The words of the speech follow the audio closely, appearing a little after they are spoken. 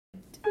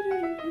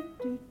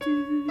Kate,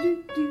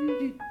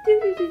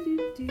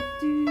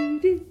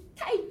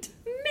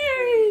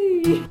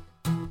 Mary!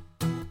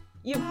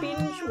 You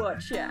binge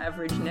watch your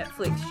average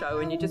Netflix show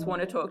and you just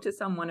want to talk to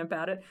someone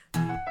about it.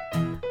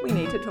 We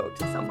need to talk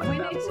to someone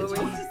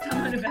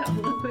about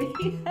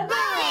Bluey.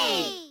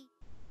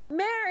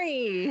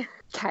 Mary!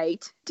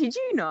 Kate, did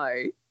you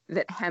know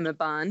that Hammer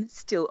Barn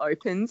still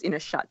opens in a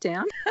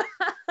shutdown?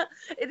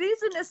 It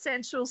is an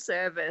essential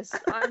service.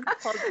 I'm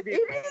positive.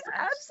 It is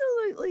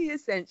absolutely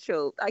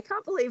essential. I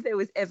can't believe there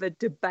was ever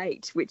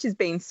debate, which has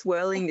been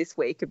swirling this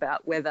week,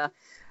 about whether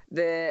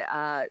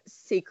the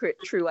secret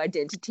true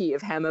identity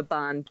of Hammer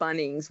Barn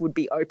Bunnings would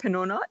be open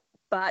or not.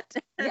 But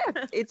yeah,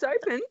 it's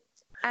open.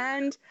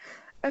 And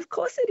of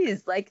course it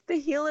is. Like, the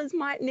healers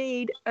might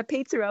need a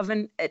pizza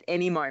oven at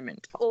any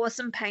moment. Or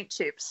some paint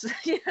chips,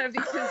 because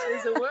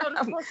there's a world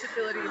of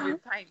possibility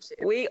with paint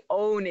chips. We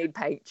all need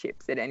paint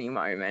chips at any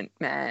moment,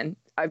 man.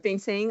 I've been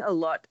seeing a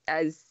lot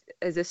as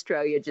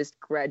Australia just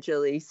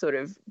gradually sort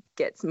of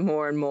gets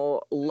more and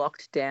more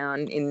locked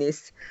down in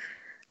this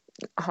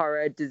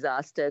horror,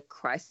 disaster,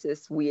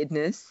 crisis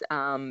weirdness.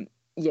 I'm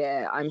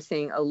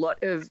seeing a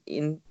lot of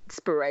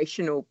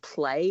inspirational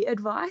play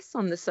advice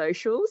on the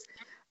socials.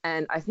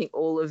 And I think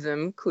all of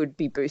them could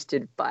be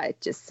boosted by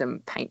just some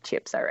paint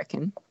chips, I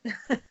reckon.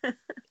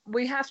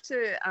 We have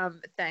to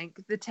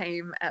thank the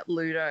team at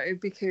Ludo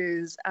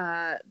because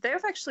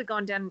they've actually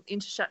gone down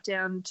into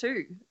shutdown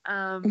too.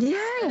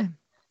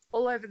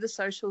 All over the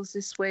socials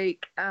this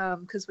week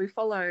because we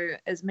follow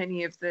as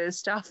many of the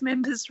staff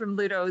members from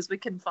Ludo as we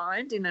can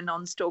find in a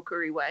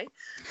non-stalkery way.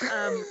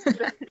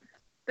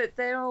 But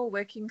they're all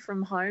working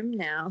from home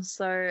now.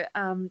 So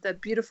the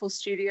beautiful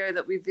studio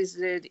that we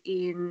visited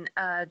in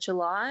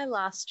July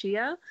last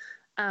year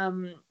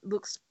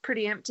looks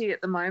pretty empty at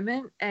the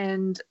moment.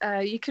 And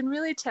you can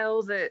really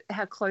tell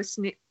how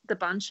close-knit the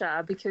bunch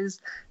are because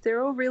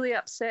they're all really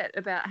upset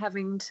about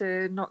having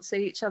to not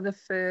see each other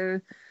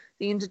for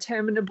the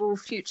indeterminable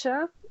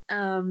future.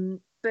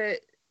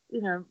 But,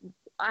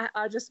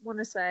 I just want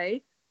to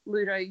say,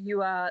 Ludo,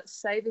 you are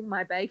saving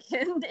my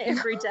bacon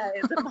every day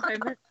at the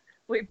moment.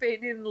 We've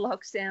been in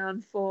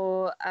lockdown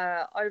for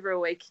over a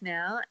week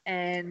now,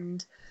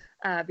 and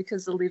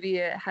because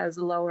Olivia has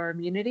a lower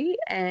immunity,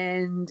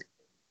 and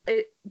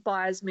it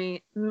buys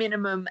me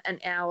minimum an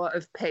hour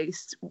of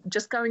peace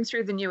just going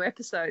through the new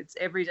episodes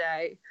every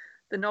day.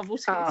 The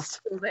novelty is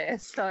still there.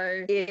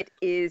 So it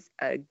is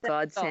a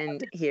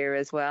godsend here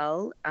as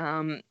well.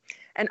 And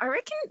I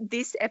reckon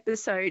this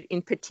episode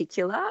in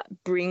particular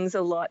brings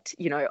a lot,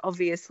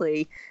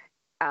 obviously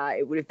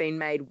it would have been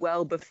made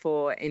well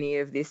before any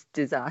of this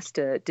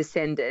disaster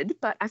descended,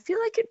 but I feel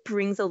like it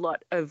brings a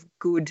lot of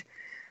good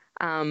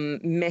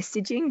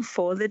messaging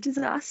for the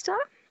disaster.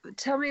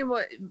 Tell me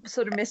what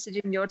sort of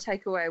messaging your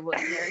takeaway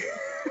was, Mary.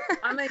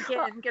 I'm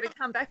again going to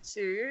come back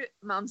to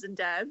mums and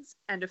dads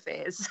and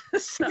affairs.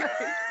 So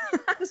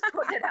just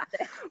put it out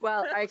there.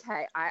 Well,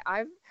 okay,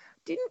 I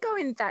didn't go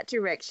in that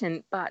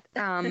direction, but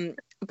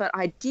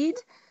I did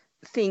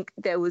think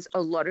there was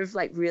a lot of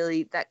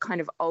really that kind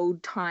of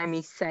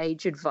old-timey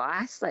sage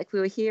advice. Like, we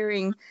were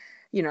hearing,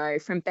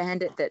 from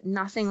Bandit that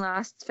nothing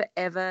lasts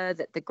forever,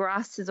 that the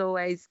grass is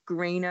always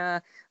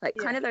greener,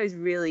 kind of those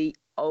really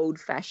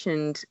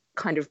old-fashioned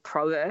kind of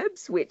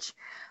proverbs, which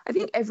I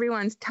think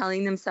everyone's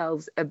telling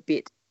themselves a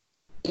bit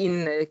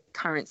in the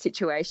current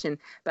situation.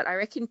 But I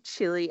reckon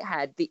Chili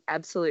had the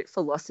absolute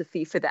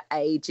philosophy for the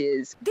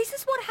ages. This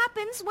is what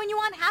happens when you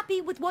aren't happy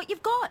with what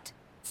you've got.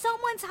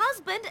 Someone's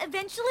husband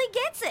eventually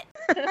gets it.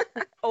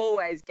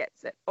 Always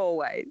gets it,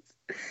 always.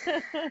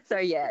 So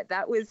yeah,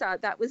 that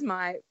was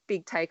my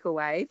big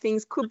takeaway.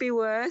 Things could be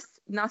worse.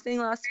 Nothing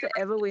lasts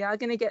forever. We are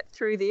going to get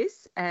through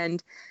this,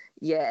 and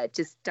yeah,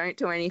 just don't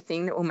do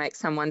anything that will make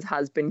someone's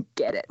husband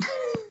get it.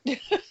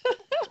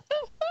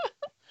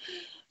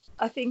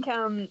 I think,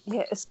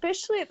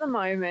 especially at the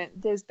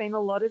moment, there's been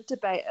a lot of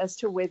debate as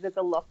to whether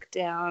the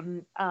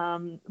lockdown,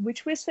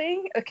 which we're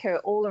seeing occur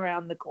all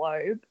around the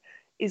globe,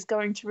 is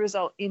going to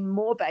result in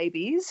more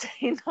babies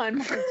in 9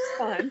 months'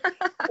 time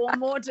or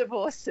more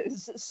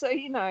divorces. So,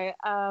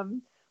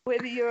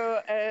 whether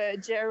you're a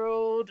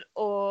Gerald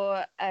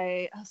or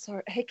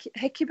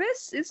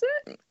Hecubus, is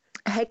it?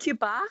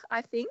 Hecuba,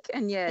 I think,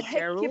 and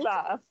Gerald.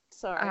 Hecuba,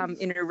 sorry.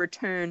 In a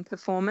return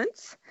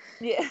performance.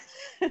 Yeah.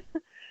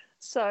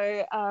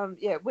 So,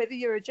 whether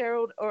you're a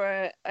Gerald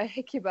or a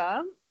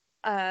Hecuba,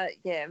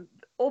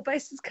 all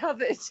bases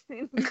covered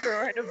in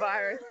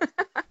coronavirus,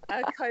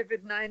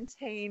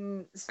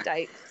 COVID-19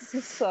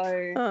 states.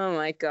 So, oh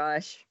my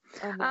gosh.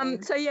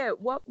 So yeah,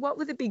 what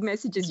were the big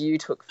messages you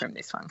took from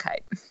this one,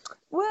 Kate?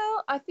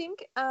 Well, I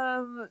think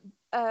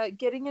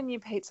getting a new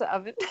pizza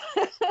oven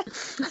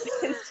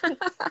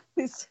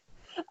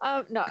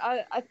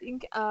I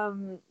think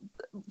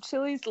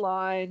Chili's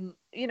line,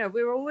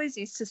 we're always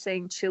used to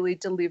seeing Chili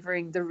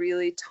delivering the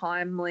really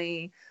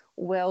timely,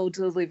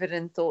 well-delivered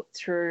and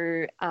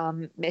thought-through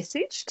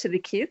message to the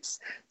kids.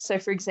 So,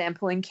 for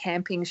example, in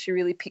camping, she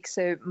really picks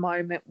a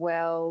moment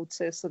well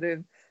to sort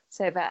of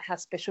say about how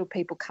special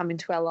people come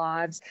into our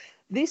lives.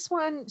 This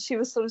one, she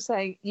was sort of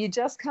saying, you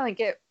just can't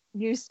get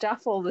new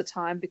stuff all the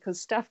time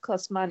because stuff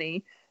costs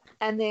money.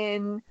 And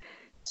then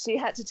she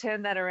had to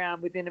turn that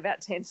around within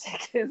about 10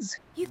 seconds.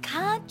 You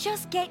can't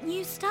just get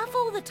new stuff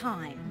all the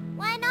time.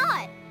 Why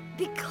not?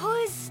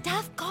 Because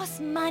stuff costs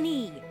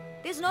money.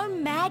 There's no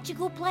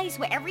magical place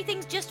where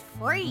everything's just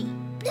free.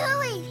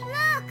 Bluey,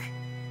 look!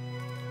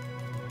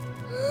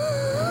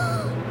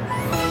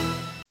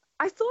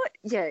 I thought,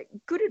 yeah,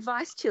 good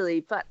advice,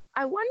 Chili, but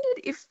I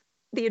wondered if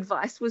the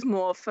advice was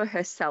more for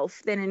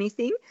herself than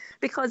anything,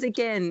 because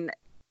again,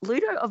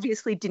 Ludo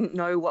obviously didn't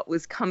know what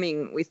was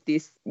coming with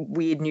this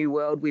weird new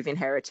world we've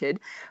inherited,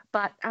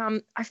 but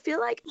I feel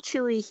like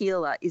Chili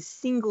Healer is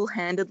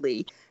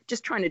single-handedly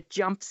just trying to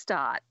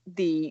jumpstart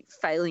the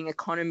failing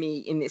economy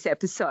in this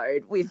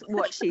episode with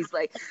what she's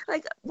like,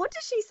 what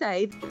does she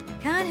say?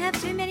 Can't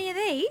have too many of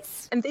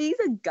these. And these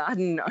are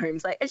garden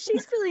gnomes. Like, as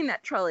she's filling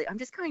that trolley, I'm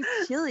just going,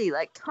 Chili,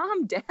 like,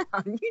 calm down.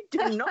 You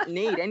do not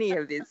need any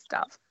of this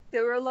stuff.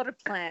 There were a lot of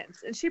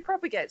plants, and she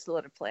propagates a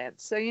lot of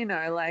plants. So, you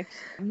know, like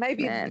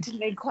maybe it didn't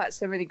need quite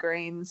so many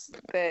greens.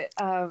 But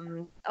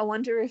I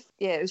wonder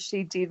if,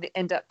 she did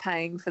end up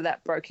paying for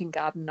that broken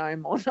garden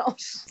gnome or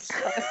not. So.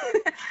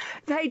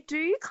 They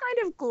do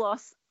kind of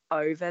gloss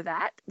over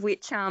that,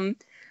 which,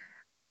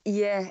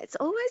 it's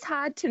always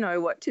hard to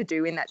know what to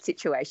do in that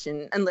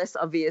situation, unless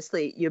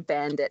obviously you're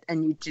Bandit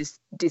and you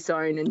just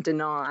disown and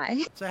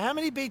deny. So how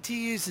many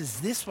BTUs has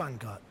this one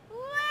got?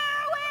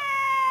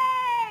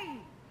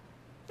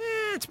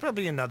 It's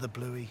probably another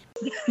Bluey.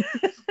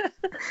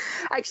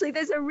 Actually,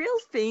 there's a real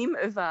theme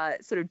of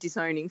sort of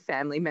disowning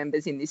family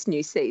members in this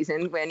new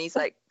season when he's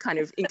like kind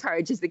of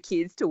encourages the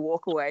kids to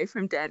walk away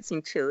from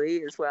Dancing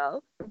Chili as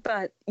well.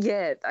 But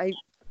yeah, I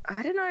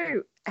don't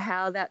know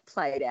how that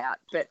played out,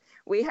 but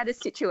we had a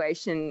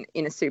situation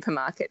in a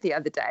supermarket the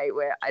other day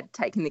where I'd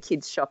taken the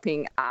kids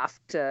shopping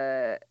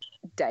after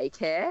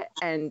daycare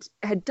and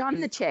had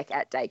done the check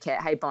at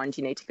daycare. Hey, Bond,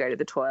 you need to go to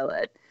the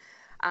toilet.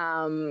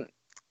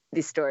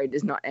 This story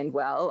does not end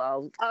well.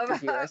 I'll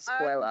give you a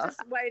spoiler. I'm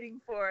just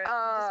waiting for it.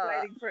 I'm just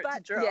waiting for it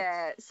to drop.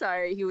 Yeah,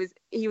 so he was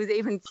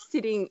even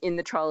sitting in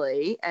the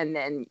trolley, and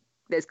then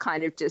there's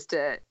kind of just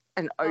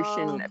an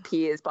ocean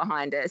appears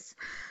behind us.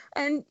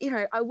 And, you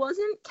know, I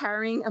wasn't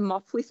carrying a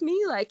mop with me.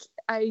 Like,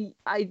 I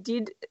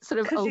did sort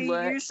of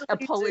alert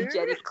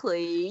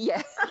apologetically.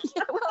 Yeah.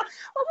 Well,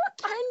 what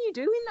can you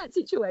do in that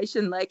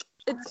situation? Like,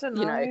 it's,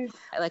 you know,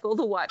 like all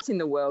the wipes in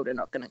the world are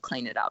not going to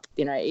clean it up,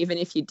 you know, even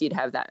if you did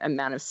have that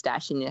amount of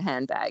stash in your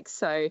handbag.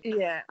 So,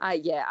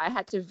 I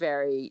had to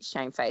very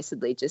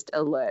shamefacedly just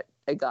alert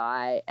a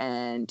guy,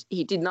 and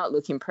he did not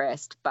look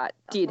impressed, but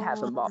did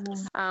have a mop.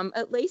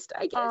 At least,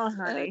 I guess,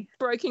 a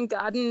broken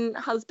garden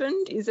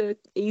husband is a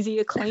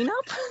easier cleanup.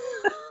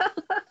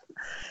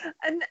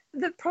 And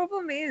the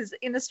problem is,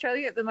 in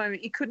Australia at the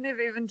moment, you couldn't have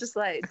even just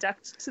like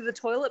ducked to the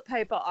toilet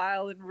paper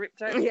aisle and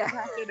ripped open a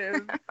packet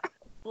of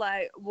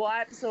like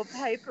wipes or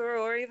paper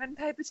or even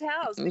paper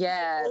towels.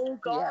 It's all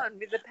gone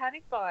with the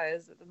panic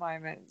buyers at the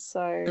moment.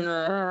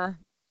 So.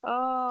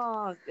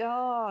 Oh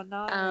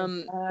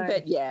no.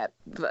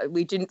 But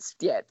we didn't.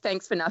 Yeah,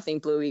 thanks for nothing,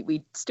 Bluey.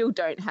 We still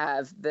don't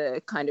have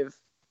the kind of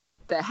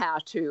the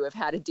how-to of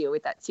how to deal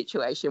with that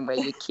situation where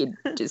your kid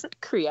just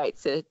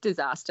creates a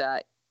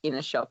disaster in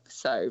a shop.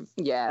 So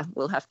yeah,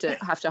 we'll have to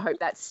hope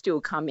that's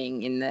still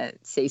coming in the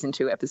season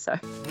 2 episode.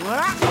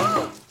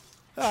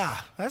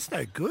 That's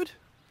no good.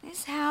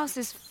 This house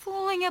is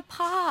falling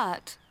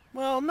apart.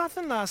 Well,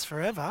 nothing lasts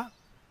forever.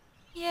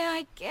 Yeah,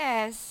 I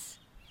guess.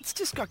 It's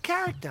just got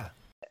character.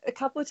 A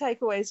couple of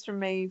takeaways from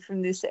me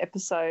from this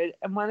episode,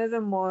 and one of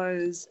them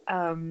was,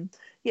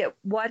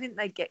 why didn't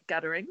they get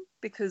guttering?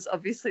 Because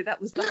obviously that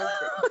was the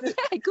whole thing.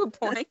 Yeah, good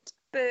point.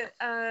 But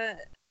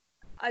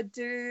I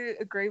do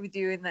agree with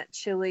you in that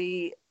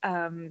Chili,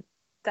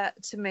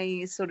 that to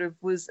me sort of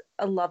was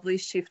a lovely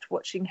shift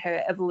watching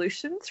her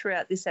evolution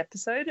throughout this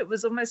episode. It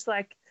was almost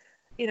like,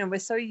 you know, we're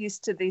so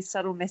used to these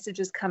subtle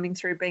messages coming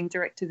through being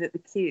directed at the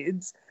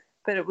kids,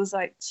 but it was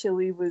like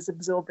Chili was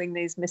absorbing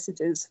these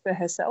messages for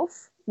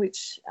herself,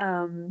 which,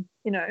 you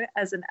know,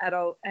 as an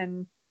adult,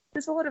 and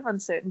there's a lot of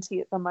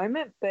uncertainty at the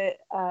moment, but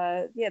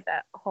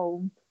that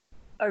whole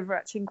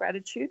overarching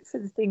gratitude for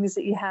the things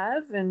that you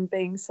have and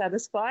being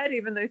satisfied,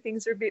 even though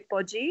things are a bit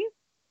bodgy.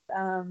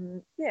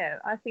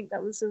 I think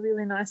that was a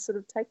really nice sort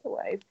of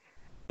takeaway.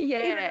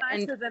 Yeah. Even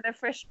nicer than a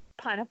fresh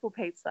pineapple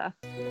pizza.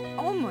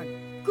 Oh my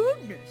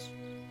goodness.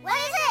 What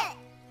is it?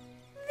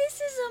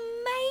 This is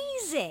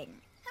amazing.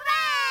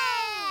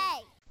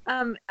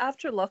 Hooray!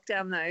 After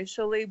lockdown, though,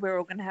 surely we're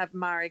all going to have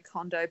Marie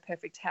Kondo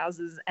perfect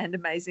houses and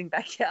amazing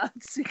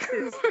backyards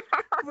because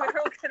we're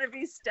all going to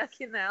be stuck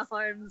in our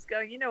homes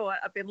going, you know what,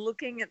 I've been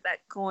looking at that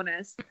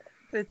cornice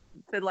for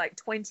like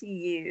 20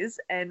 years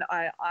and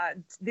I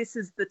this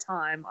is the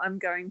time I'm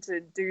going to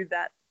do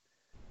that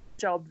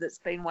job that's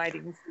been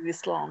waiting for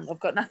this long. I've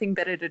got nothing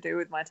better to do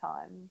with my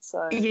time.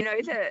 So you know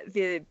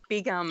the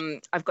big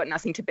I've got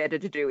nothing better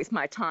to do with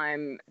my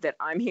time that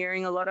I'm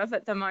hearing a lot of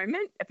at the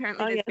moment.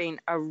 Apparently there's been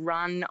a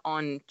run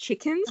on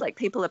chickens. Like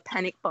people are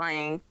panic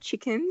buying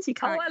chickens. You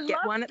can't get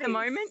one at the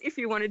moment if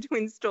you wanted to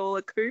install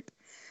a coop.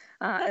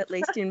 at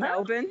least in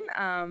Melbourne.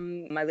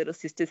 My little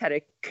sister's had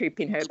a coop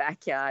in her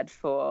backyard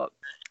for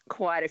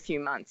quite a few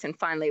months, and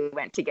finally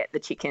went to get the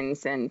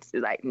chickens, and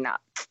like, nah,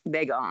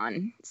 they're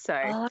gone. So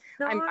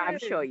I'm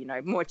sure, you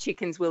know, more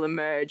chickens will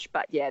emerge.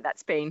 But yeah,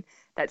 that's been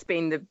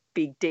the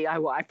big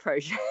DIY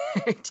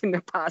project in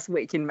the past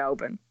week in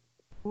Melbourne.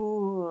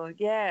 Oh,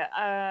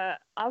 yeah.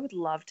 I would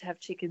love to have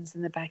chickens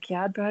in the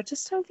backyard, but I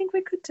just don't think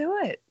we could do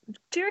it.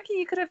 Do you reckon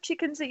you could have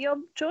chickens at your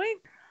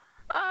joint?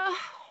 I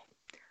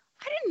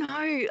don't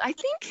know. I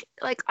think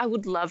like I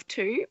would love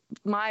to.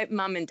 My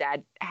mum and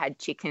dad had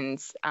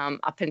chickens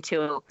up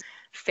until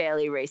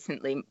fairly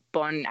recently.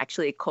 Bon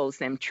actually calls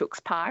them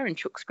Chook's Pa and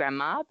Chook's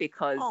Grandma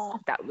because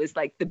that was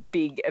like the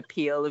big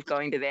appeal of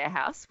going to their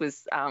house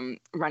was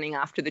running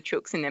after the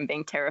chooks and then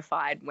being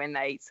terrified when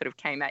they sort of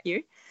came at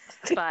you.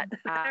 But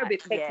They're a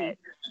bit pecky.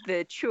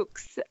 the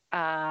chooks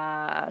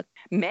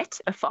met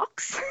a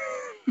fox.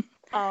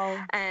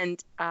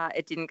 And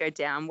it didn't go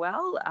down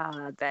well.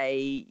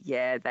 They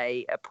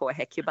are poor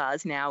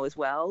Hecubars now as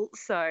well.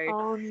 So,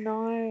 oh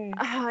no.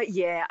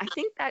 Yeah, I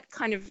think that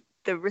kind of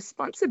the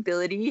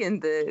responsibility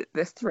and the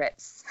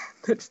threats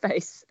that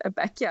face a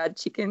backyard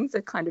chickens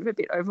are kind of a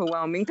bit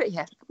overwhelming. But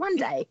yeah, one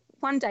day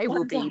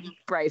we'll be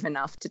brave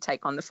enough to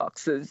take on the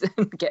foxes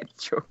and get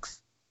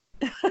chooks.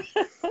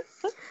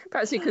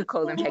 Perhaps we could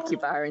call them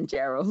Hecubar and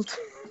Gerald.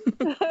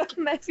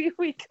 Maybe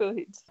we could.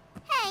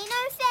 Hey,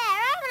 no fair.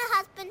 I want a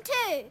husband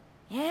too.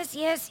 Yes,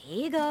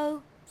 here you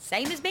go.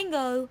 Same as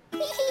Bingo.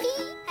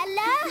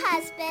 Hello,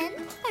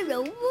 husband.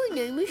 Hello, my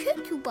name is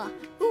Hecuba.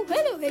 Oh,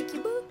 hello,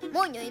 Hecuba.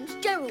 My name's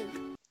Gerald.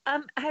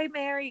 Hey,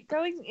 Mary,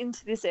 going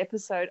into this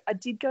episode, I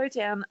did go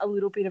down a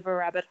little bit of a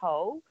rabbit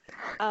hole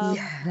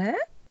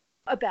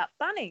about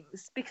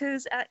Bunnings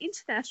because our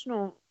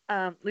international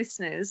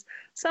listeners,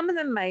 some of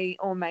them may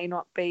or may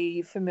not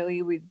be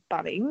familiar with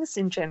Bunnings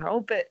in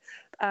general, but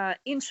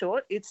in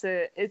short, it's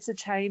a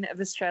chain of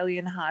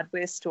Australian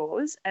hardware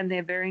stores, and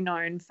they're very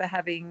known for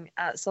having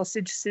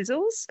sausage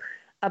sizzles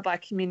by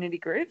community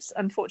groups.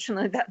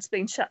 Unfortunately, that's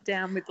been shut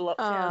down with the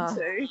lockdown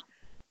too.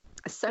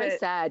 So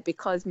sad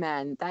because,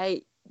 man,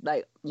 they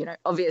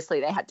obviously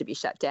they had to be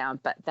shut down,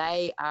 but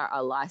they are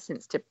a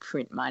license to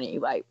print money.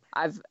 Like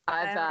I've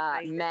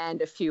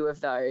manned a few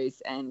of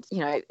those, and you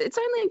know it's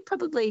only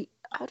probably,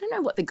 I don't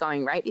know what the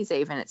going rate is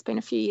even. It's been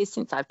a few years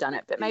since I've done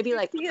it, but maybe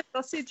like a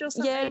sausage or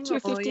something. Yeah,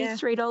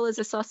 $2.50, $3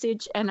 a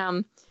sausage,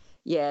 and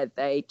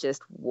they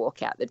just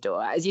walk out the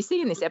door, as you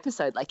see in this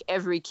episode. Like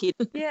every kid.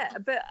 Yeah,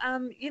 but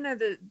you know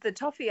the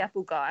toffee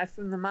apple guy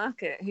from the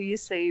market who you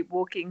see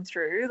walking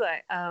through,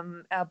 like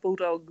our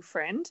bulldog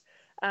friend.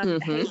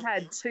 He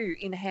had two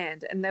in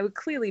hand, and they were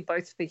clearly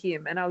both for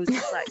him. And I was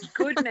just like,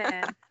 good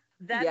man,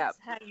 that's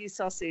how you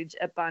sausage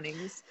at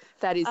Bunnings.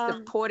 That is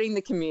supporting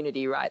the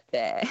community right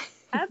there.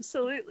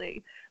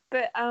 Absolutely.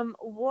 But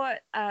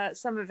what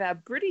some of our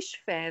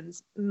British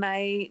fans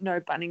may know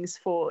Bunnings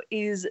for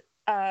is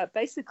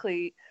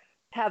basically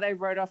how they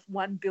wrote off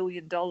 $1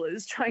 billion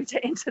trying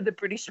to enter the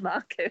British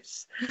market.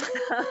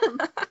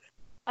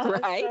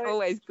 Right,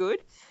 always good.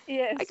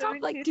 Yeah. I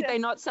can't, did they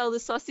not sell the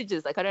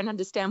sausages? Like, I don't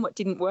understand what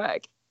didn't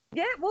work.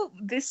 Yeah, well,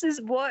 this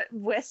is what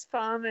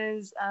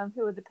Wesfarmers,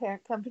 who are the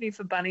parent company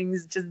for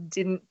Bunnings, just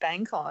didn't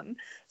bank on.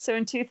 So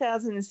in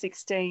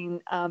 2016,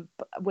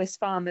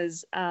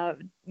 Wesfarmers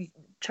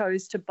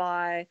chose to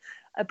buy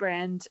a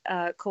brand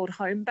called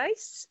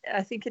Homebase,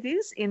 I think it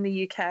is, in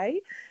the UK.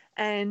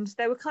 And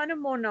they were kind of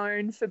more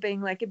known for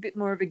being like a bit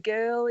more of a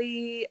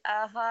girly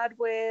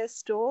hardware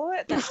store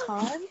at that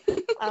time,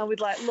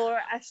 with like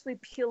Laura Ashley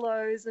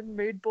pillows and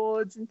mood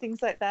boards and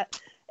things like that.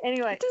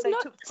 Anyway, it does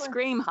not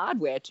scream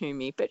hardware to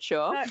me, but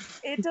sure. No,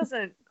 it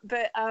doesn't.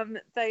 But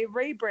they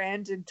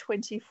rebranded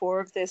 24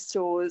 of their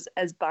stores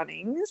as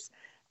Bunnings,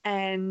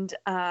 and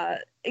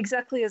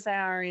exactly as they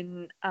are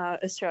in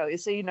Australia.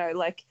 So, you know,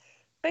 like,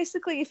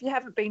 basically, if you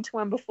haven't been to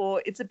one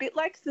before, it's a bit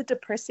like the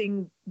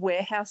depressing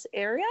warehouse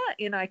area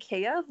in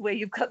IKEA where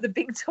you've got the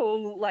big,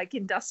 tall, like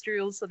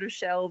industrial sort of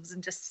shelves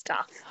and just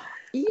stuff.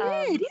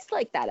 Yeah, it is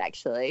like that,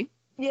 actually.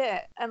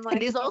 Yeah, and like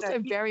it is also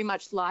very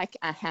much like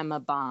a hammer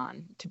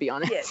barn, to be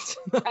honest. Yes,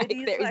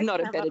 there is not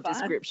a better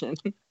description.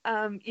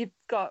 You've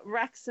got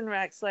racks and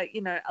racks. Like,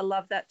 you know, I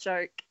love that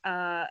joke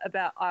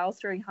about aisle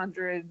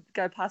 300.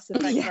 Go past the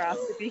fake grass.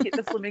 If you hit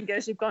the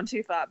flamingos, you've gone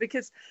too far,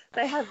 because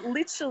they have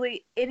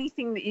literally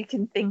anything that you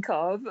can think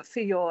of for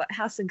your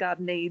house and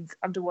garden needs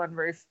under one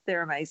roof.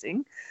 They're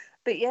amazing.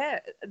 But yeah,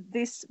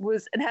 this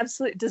was an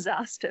absolute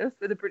disaster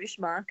for the British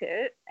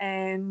market,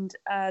 and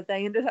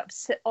they ended up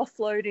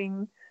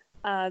offloading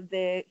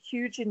their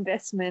huge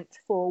investment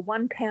for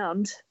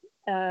 £1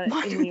 in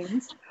the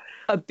end.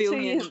 $1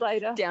 billion 2 years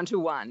later, down to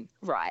one,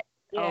 right?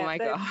 Yeah, oh my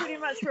god! They pretty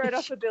much wrote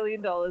off $1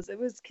 billion. It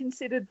was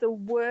considered the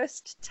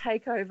worst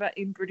takeover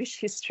in British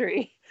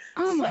history.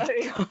 Oh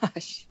my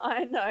gosh!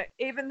 I know.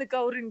 Even the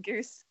golden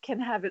goose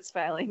can have its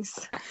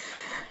failings.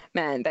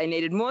 Man, they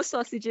needed more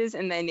sausages,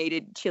 and they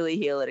needed Chili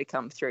Healer to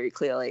come through.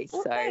 Clearly,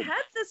 well, they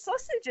had the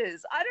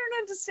sausages. I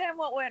don't understand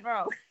what went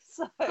wrong.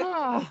 So.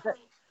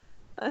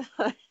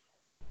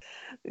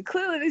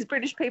 Clearly, these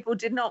British people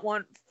did not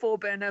want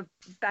 4-burner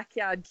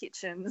backyard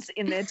kitchens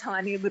in their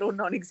tiny little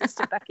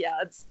non-existent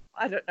backyards.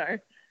 I don't know.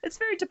 It's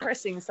very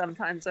depressing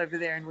sometimes over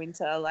there in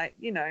winter. Like,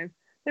 you know,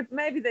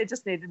 maybe they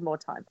just needed more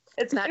time.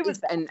 It was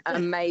bad. An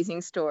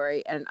amazing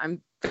story, and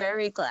I'm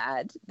very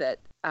glad that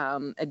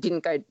it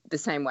didn't go the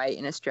same way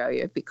in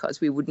Australia,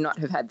 because we would not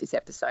have had this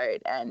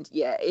episode. And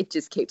yeah, it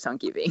just keeps on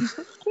giving.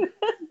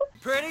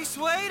 Pretty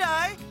sweet,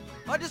 eh?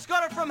 I just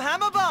got it from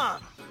Hammer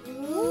Barn.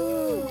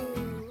 Ooh.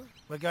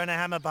 We're going to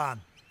Hammer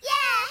Barn. Yeah,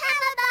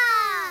 Hammer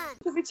Barn.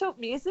 Should we talk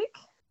music?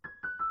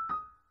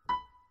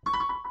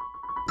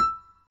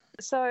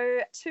 So,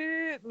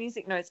 2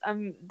 music notes.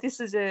 This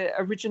is an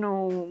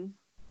original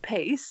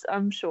piece,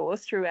 I'm sure,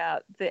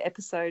 throughout the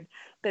episode,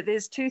 but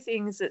there's 2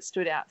 things that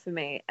stood out for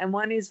me. And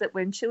one is that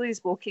when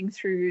Chili's walking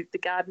through the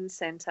garden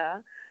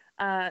centre,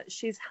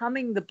 she's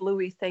humming the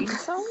Bluey theme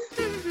song,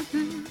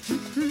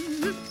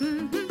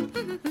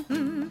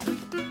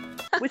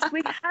 which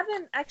we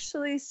haven't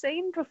actually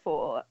seen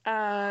before.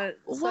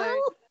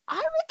 Well,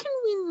 I reckon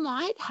we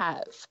might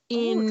have.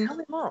 Tell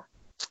me more.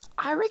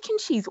 I reckon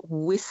she's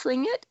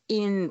whistling it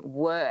in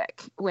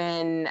work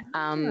when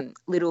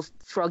little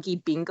Froggy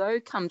Bingo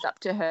comes up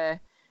to her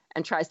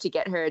and tries to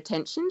get her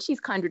attention. She's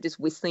kind of just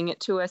whistling it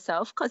to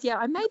herself, because, yeah,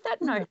 I made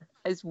that note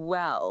as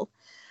well.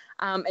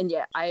 And,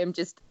 yeah, I am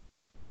just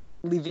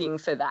living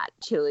for that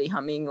Chili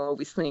humming or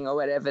whistling or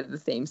whatever the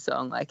theme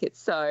song. Like,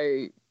 it's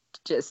so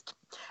just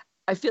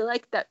 – I feel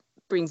like that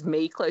brings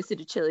me closer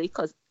to Chili,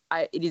 because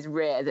it is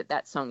rare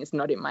that song is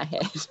not in my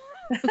head.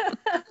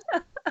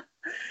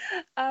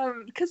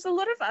 Because a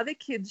lot of other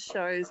kids'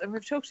 shows, and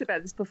we've talked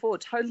about this before,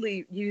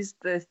 totally used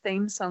the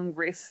theme song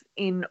riff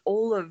in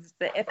all of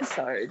the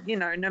episode, you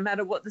know, no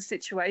matter what the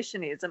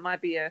situation is. It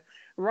might be a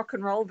rock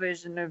and roll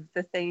version of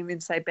the theme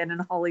in, say, Ben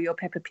and Holly or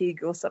Peppa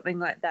Pig or something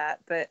like that,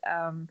 but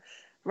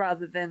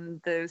rather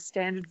than the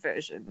standard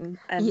version.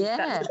 And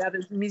that's about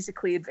as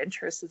musically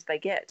adventurous as they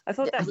get. I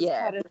thought that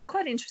was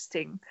quite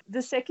interesting.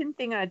 The second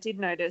thing I did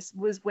notice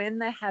was when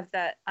they have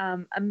that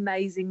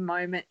amazing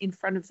moment in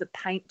front of the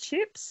paint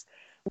chips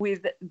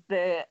with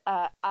the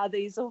Are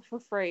These All for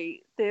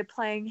Free? They're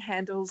playing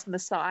Handel's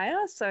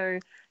Messiah, so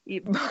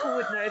people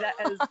would know that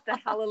as the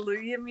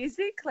Hallelujah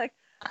music, like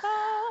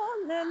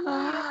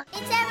Hallelujah.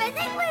 It's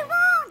everything we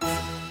want.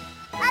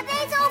 Are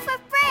these all for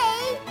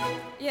free?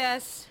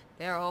 Yes,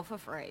 they're all for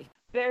free.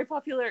 Very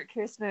popular at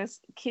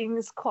Christmas.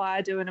 King's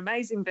Choir do an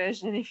amazing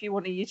version if you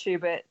want to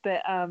YouTube it,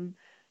 but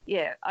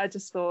I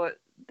just thought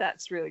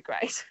that's really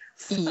great.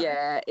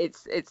 Yeah,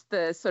 it's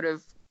the sort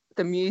of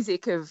the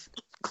music of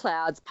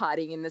clouds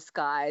parting in the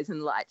skies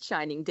and light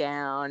shining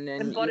down,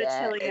 and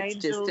it's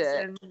just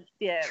a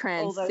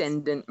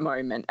transcendent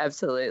moment,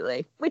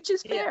 absolutely, which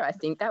is fair. I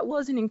think that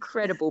was an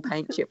incredible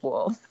paint chip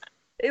wall.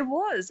 It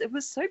was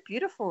so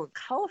beautiful and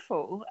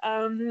colourful.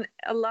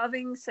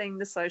 Loving seeing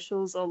the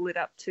socials all lit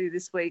up to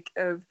this week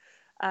of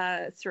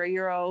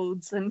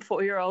 3-year-olds and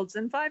 4-year-olds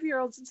and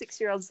 5-year-olds and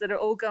 6-year-olds that are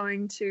all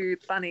going to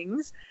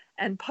Bunnings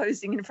and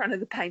posing in front of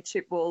the paint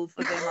chip wall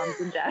for their mums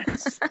and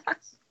dads.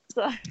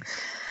 So,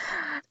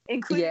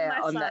 including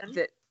my son.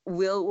 That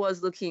Will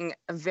was looking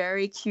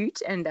very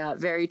cute and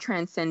very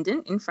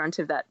transcendent in front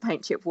of that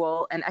paint chip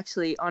wall. And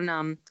actually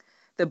on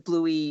the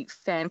Bluey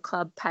fan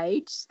club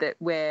page that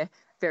we're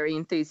very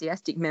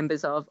enthusiastic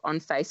members of on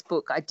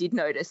Facebook, I did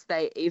notice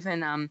they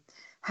even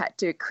had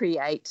to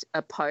create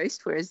a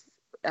post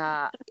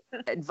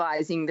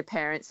advising the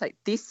parents, like,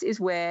 this is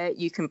where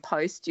you can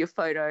post your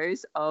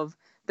photos of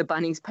the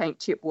Bunnings paint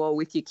chip wall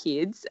with your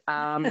kids.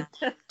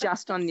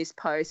 Just on this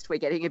post, we're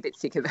getting a bit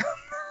sick of them.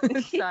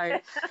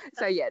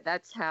 So yeah,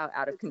 that's how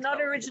out of control.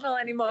 Not original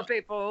anymore,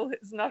 people.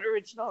 It's not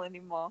original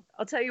anymore.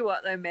 I'll tell you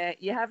what, though,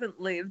 Matt, you haven't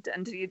lived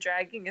until you're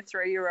dragging a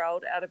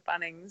 3-year-old out of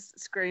Bunnings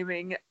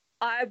screaming,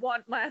 "I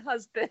want my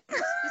husband."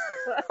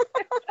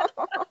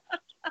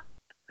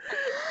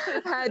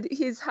 Had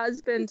his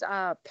husband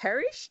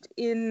perished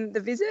in the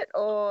visit,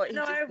 or he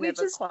never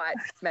quite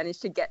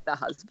managed to get the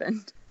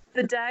husband?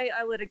 The day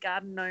I let a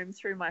garden gnome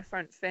through my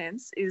front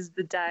fence is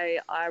the day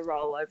I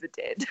roll over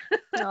dead.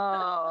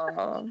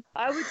 Oh.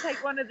 I would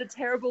take one of the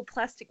terrible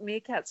plastic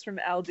meerkats from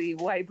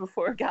Aldi way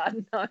before a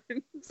garden gnome.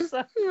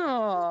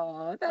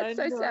 Oh, that's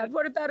so sad.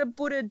 What about a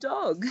Buddha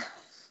dog?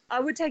 I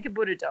would take a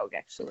Buddha dog,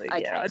 actually.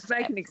 Okay, yeah, I'd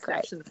make an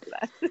exception for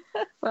that.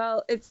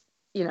 Well, it's,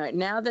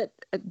 now that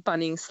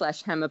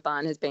Bunnings / Hammer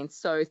Barn has been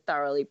so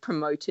thoroughly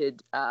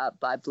promoted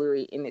by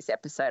Bluey in this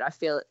episode, I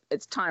feel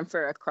it's time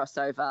for a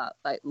crossover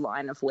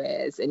line of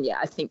wares. And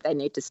I think they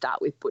need to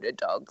start with Buddha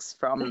dogs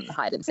from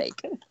Hide and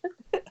Seek.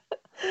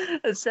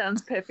 It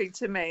sounds perfect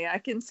to me. I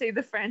can see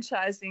the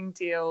franchising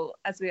deal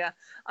as we are.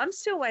 I'm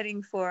still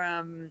waiting for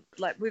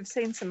we've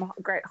seen some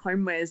great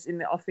homewares in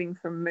the offing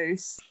from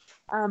Moose.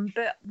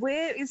 But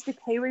where is the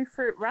kiwi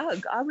fruit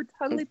rug? I would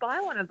totally buy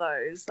one of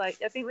those. I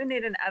think we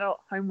need an adult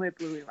homeware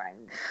Bluey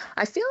range.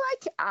 I feel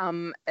like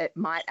it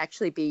might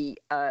actually be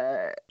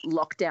a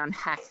lockdown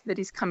hack that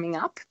is coming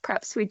up.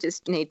 Perhaps we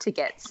just need to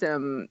get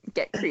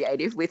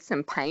creative with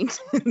some paint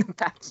in the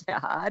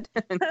backyard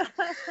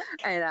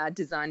and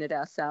design it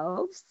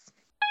ourselves.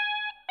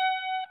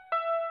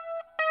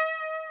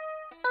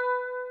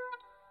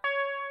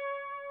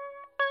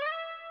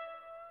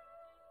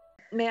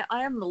 man,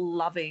 I am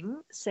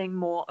loving seeing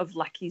more of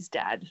Lucky's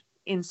dad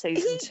in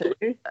season 2.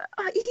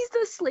 He's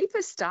the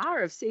sleeper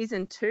star of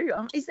season 2.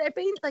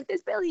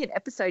 There's barely an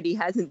episode he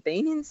hasn't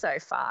been in so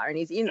far, and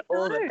he's in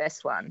all the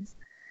best ones.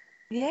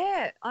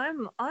 Yeah,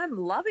 I'm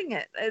loving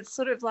it. It's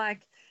sort of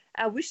like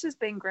our wish has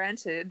been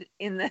granted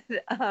in that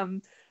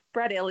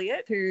Brad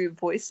Elliott, who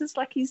voices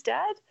Lucky's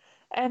dad,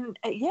 and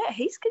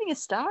he's getting a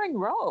starring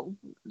role.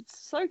 It's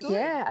so good.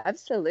 Yeah,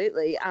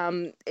 absolutely.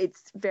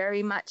 It's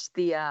very much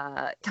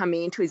the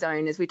coming into his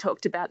own, as we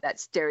talked about, that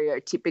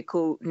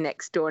stereotypical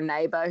next door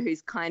neighbor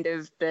who's kind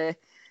of the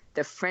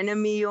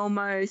frenemy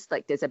almost.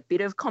 Like there's a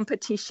bit of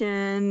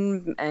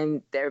competition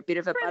and they're a bit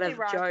of a butt of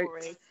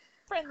jokes.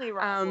 Friendly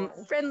rivalry.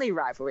 Friendly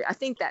rivalry. I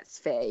think that's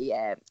fair,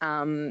 yeah.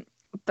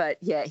 But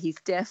yeah, he's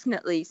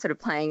definitely sort of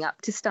playing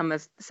up to some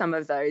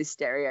of those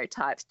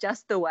stereotypes,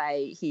 just the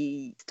way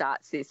he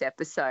starts this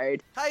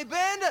episode. Hey,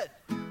 Bandit!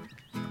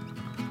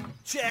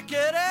 Check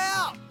it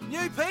out!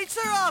 New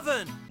pizza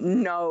oven!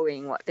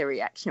 Knowing what the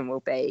reaction will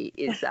be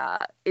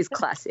is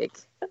classic.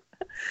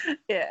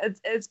 Yeah,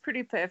 it's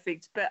pretty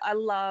perfect. But I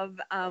love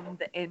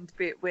the end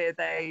bit where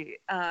they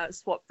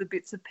swap the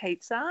bits of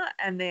pizza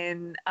and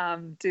then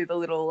do the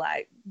little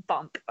like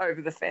bump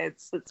over the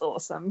fence. It's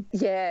awesome.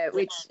 Yeah,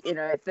 which,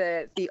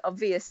 the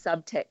obvious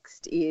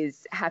subtext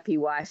is happy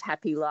wife,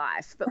 happy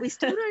life. But we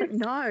still don't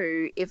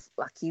know if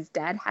Lucky's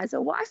dad has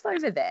a wife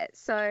over there.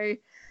 So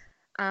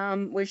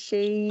was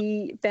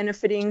she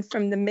benefiting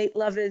from the meat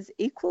lovers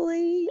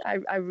equally?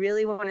 I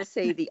really want to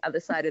see the other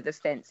side of the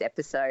fence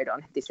episode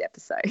on this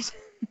episode.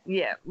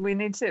 Yeah, we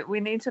need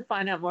to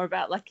find out more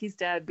about Lucky's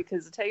dad,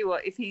 because I tell you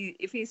what, if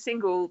he's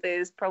single,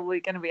 there's probably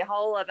going to be a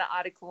whole other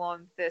article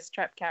on thirst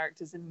trap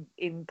characters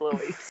in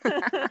Bluey.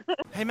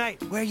 Hey,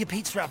 mate, where are your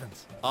pizza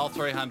ovens? Aisle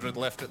 300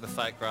 left at the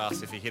fake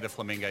grass. If you hit a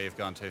flamingo, you've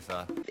gone too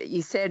far.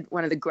 You said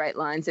one of the great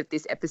lines of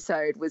this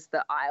episode was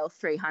the aisle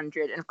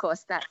 300, and of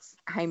course that's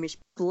Hamish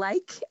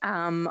Blake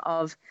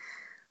of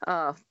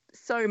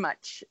so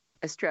much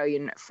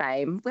Australian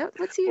fame.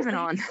 What's he even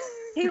on?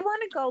 He won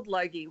a Gold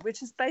Logie,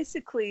 which is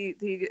basically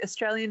the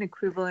Australian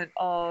equivalent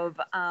of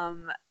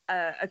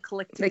a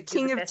collective the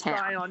king of best town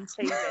guy on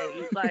TV.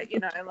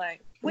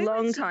 We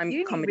long time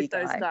comedy with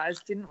those guys,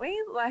 didn't we?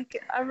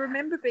 Like, I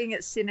remember being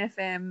at Sin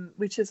FM,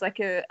 which is like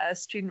a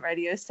student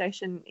radio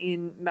station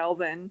in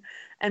Melbourne,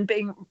 and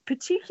being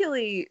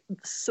particularly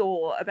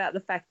sore about the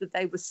fact that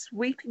they were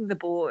sweeping the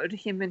board,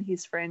 him and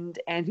his friend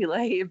Andy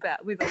Leahy,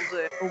 about with all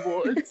the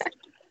awards.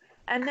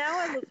 And now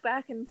I look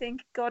back and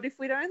think, God, if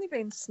we'd only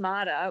been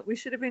smarter, we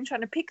should have been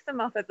trying to pick them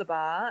up at the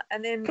bar,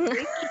 and then we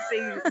could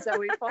be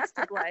Zoe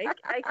Foster Blake,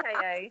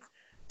 a.k.a.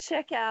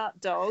 Check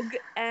Out Dog,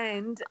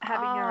 and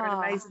having our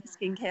own amazing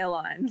skincare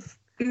line.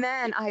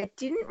 Man, I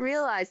didn't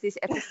realise this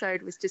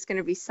episode was just going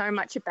to be so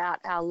much about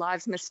our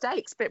lives'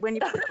 mistakes. But when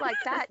you put it like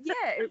that, yeah,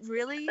 it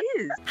really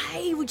is.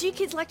 Hey, would you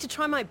kids like to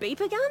try my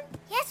beeper gun?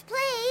 Yes,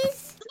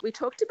 please. We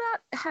talked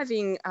about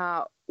having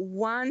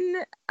one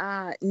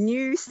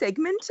new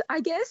segment,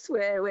 I guess,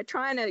 where we're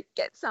trying to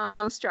get some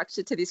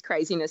structure to this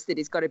craziness that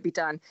has got to be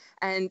done.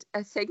 And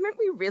a segment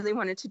we really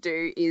wanted to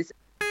do is,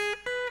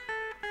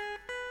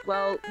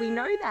 well, we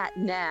know that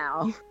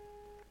now.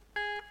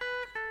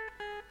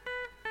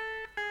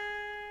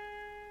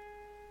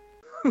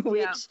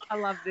 Which I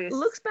love this.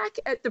 Looks back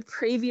at the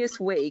previous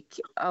week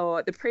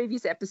or the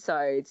previous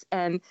episodes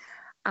and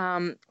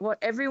what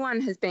everyone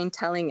has been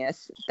telling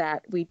us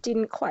that we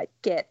didn't quite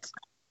get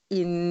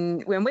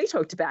in when we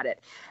talked about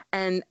it.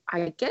 And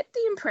I get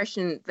the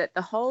impression that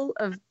the whole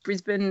of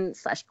Brisbane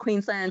 /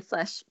 Queensland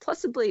 /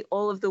 possibly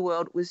all of the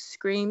world was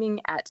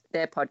screaming at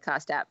their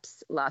podcast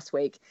apps last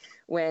week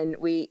when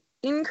we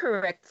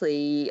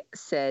incorrectly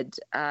said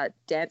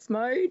dance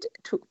mode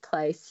took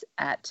place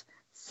at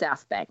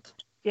South Bank.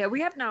 Yeah,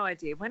 we have no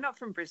idea. We're not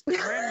from Brisbane.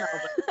 We're in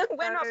Melbourne.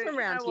 We're not from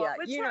around here.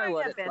 You know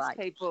what it's best like.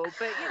 People,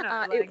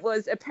 but it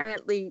was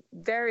apparently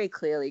very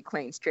clearly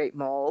Queen Street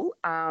Mall.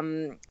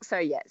 So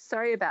yeah,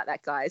 sorry about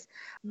that, guys.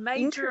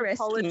 Major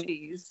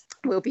apologies.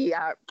 We'll be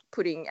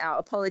putting our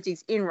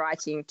apologies in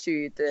writing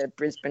to the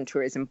Brisbane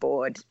Tourism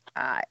Board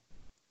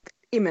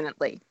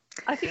imminently.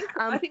 I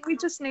think we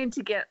just need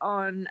to get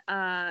on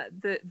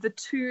the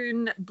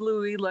Toon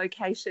Bluey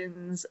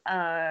locations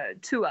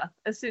tour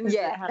as soon as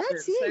that happens.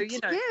 That's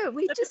it. So,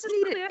 we just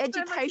needed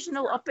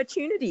educational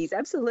opportunities.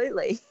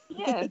 Absolutely.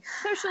 Yeah,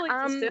 socially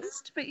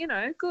distanced, but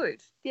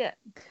good. Yeah.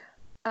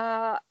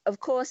 Of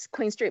course,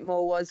 Queen Street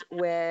Mall was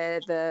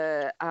where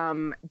the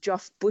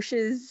Joff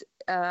Bush's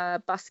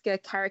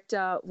busker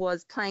character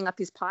was playing up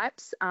his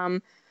pipes.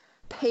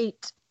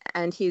 Pete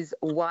and his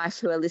wife,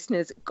 who are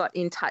listeners, got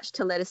in touch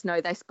to let us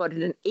know they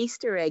spotted an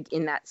Easter egg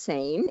in that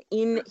scene.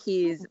 In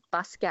his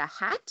busker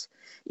hat,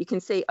 you can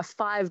see a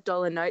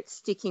 $5 note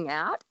sticking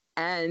out.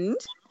 And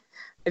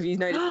have you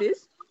noticed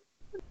this?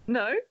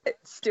 No.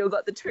 It's still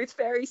got the Tooth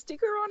Fairy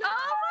sticker on it.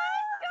 Oh,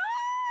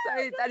 my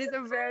God! So that is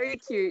a very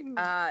cute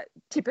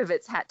tip of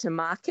its hat to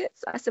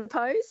markets, I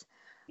suppose.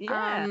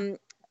 Yeah.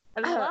 I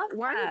love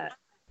one that.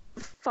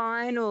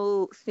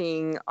 Final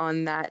thing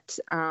on that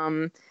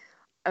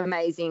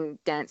amazing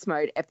dance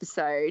mode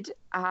episode.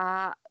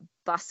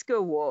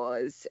 Busker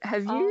Wars.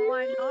 Have you Oh,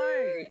 I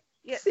know.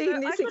 Yeah, seen so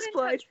this I got in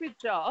explode? touch with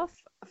Joff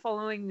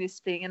following this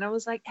thing, and I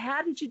was like,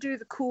 how did you do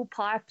the cool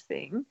pipe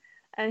thing?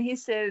 And he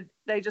said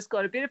they just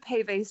got a bit of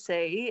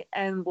PVC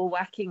and were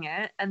whacking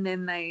it, and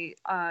then they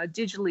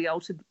digitally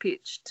altered the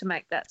pitch to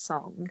make that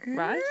song,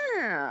 right?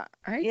 Ah,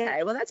 okay.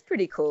 Yeah. Well, that's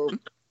pretty cool.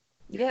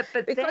 Yeah,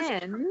 but Because-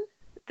 then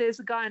there's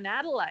a guy in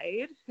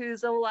Adelaide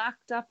who's all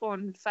act up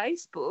on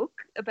Facebook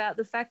about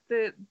the fact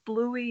that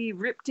Bluey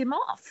ripped him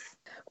off.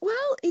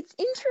 Well, it's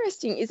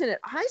interesting, isn't it?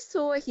 I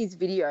saw his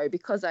video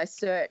because I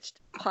searched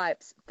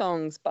pipes,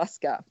 thongs,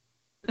 busker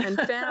and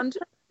found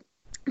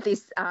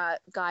this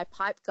guy,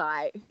 pipe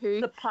guy,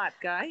 who The pipe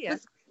guy, yeah.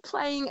 was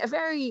playing a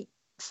very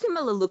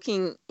similar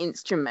looking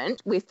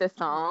instrument with the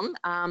thong.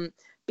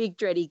 Big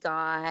dready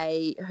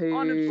guy who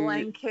On a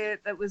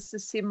blanket that was a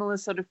similar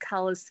sort of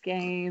colour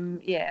scheme.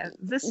 Yeah,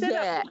 the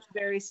setup Yeah. looked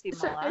very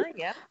similar,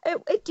 yeah.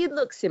 It did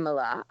look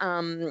similar,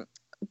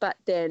 but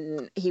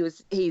then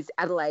he's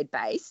Adelaide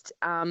based,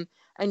 and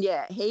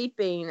yeah, he'd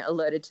been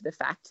alerted to the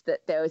fact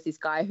that there was this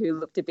guy who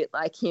looked a bit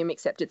like him,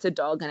 except it's a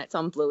dog and it's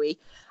on Bluey.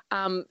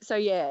 So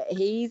yeah,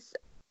 he's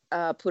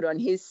put on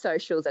his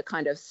socials a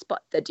kind of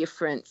spot the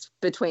difference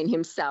between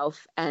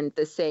himself and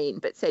the scene,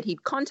 but said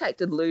he'd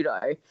contacted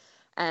Ludo,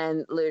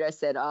 and Ludo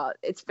said, "Oh,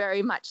 it's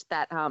very much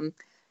that."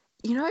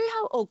 You know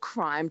how all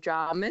crime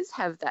dramas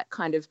have that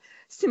kind of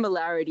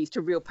similarities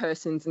to real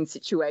persons and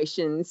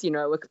situations, you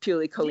know, are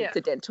purely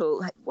coincidental.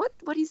 Like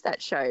what is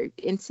that show?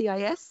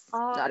 NCIS?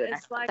 Oh, I don't know.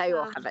 it's like, They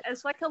all have it.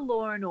 It's like a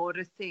Law and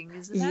Order thing,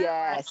 isn't it?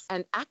 Yes.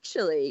 And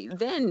actually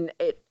then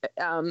it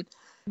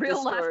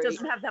Real life story-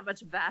 doesn't have that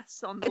much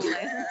VAS on the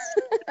lens.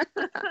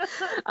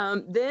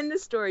 then the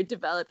story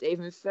developed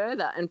even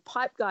further, and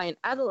Pipe Guy in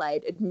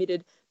Adelaide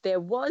admitted there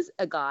was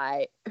a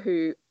guy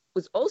who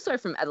was also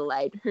from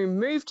Adelaide who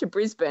moved to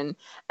Brisbane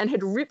and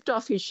had ripped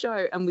off his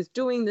show and was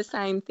doing the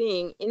same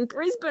thing in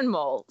Brisbane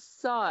Mall.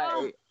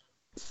 So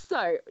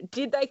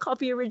did they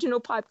copy original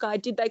Pipe Guy?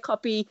 Did they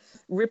copy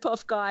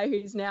rip-off guy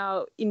who's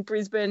now in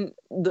Brisbane?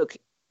 Look,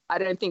 I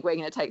don't think we're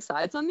going to take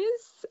sides on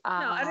this. No,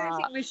 I don't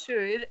think we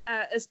should,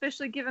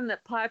 especially given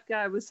that Pipe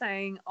Guy was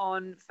saying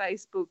on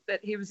Facebook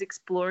that he was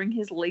exploring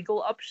his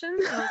legal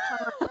options. And I was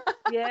kind of like,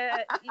 yeah,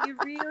 you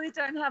really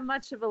don't have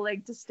much of a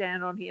leg to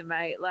stand on here,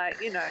 mate.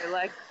 Like, you know,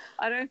 like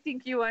I don't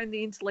think you own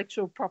the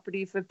intellectual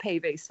property for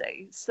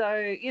PVC. So,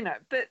 you know,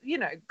 but, you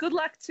know, good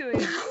luck to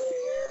him.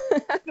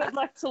 Good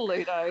luck to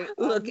Ludo.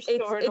 Look, I'm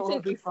sure it's it'll all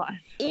be fine.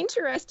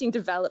 Interesting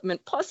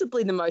development,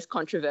 possibly the most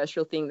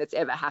controversial thing that's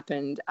ever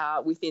happened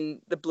within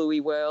the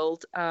Bluey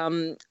world.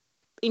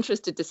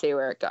 Interested to see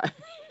where it goes.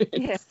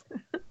 Yes.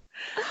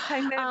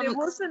 Hey, man, there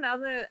was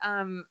another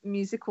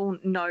musical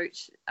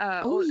note.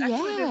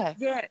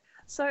 Yeah.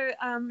 So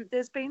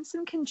there's been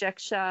some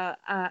conjecture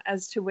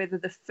as to whether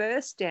the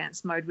first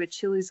dance mode, where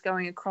Chili's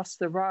going across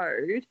the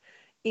road,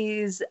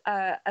 is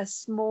a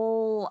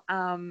small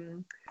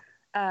homage,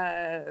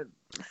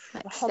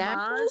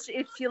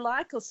 if you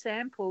like, or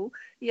sample,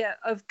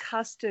 of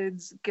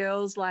Custard's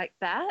Girls Like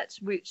That,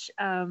 which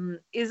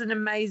is an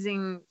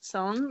amazing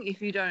song.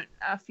 If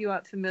you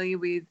aren't familiar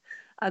with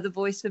the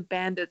voice of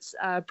Bandit's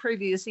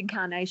previous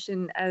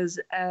incarnation as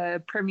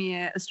a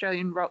premier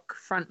Australian rock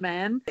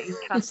frontman,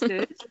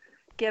 Custard,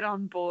 get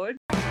on board.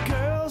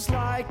 Girls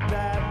like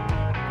that.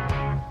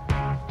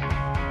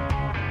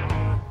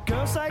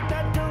 Girls like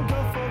that don't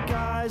go for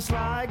guys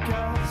like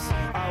us.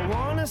 I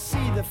wanna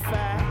see the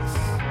facts.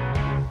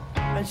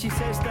 And she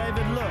says,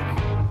 David, look.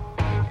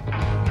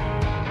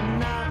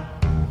 Nah.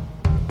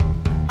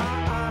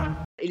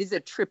 It is a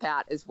trip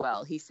out as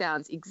well. He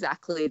sounds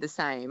exactly the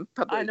same,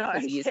 probably I know,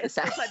 because he is the yes,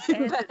 same. it's like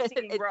Bandit But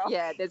singing rock.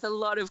 yeah, there's a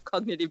lot of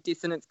cognitive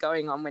dissonance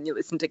going on when you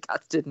listen to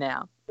Custard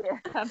now. Yeah,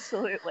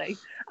 absolutely.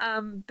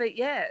 But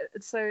yeah,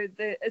 so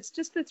it's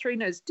just the three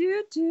notes,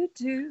 do, do,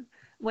 do,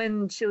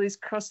 when Chili's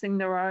crossing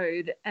the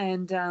road,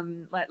 and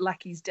like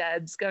Lucky's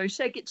dad's go,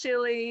 shake it,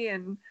 Chili,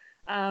 and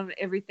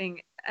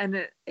everything.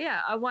 And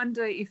I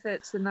wonder if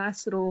it's a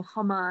nice little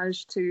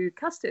homage to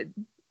Custard.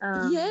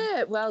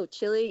 Yeah, well,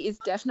 Chili is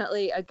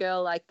definitely a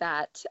girl like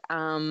that.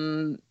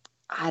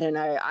 I don't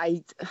know.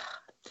 I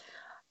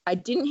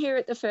didn't hear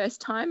it the first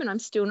time, and I'm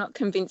still not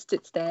convinced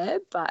it's there.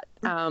 But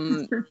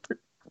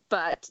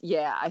but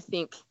yeah, I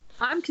think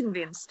I'm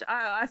convinced.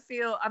 I'm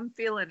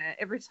feeling it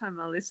every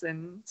time I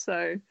listen.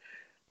 So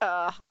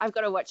I've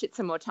got to watch it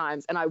some more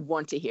times, and I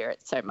want to hear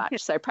it so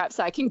much. So perhaps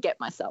I can get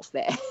myself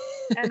there.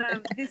 And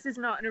this is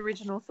not an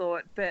original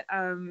thought, but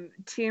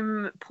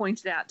Tim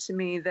pointed out to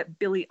me that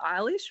Billie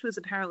Eilish was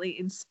apparently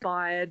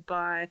inspired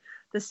by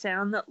the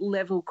sound that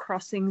Level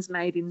Crossings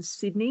made in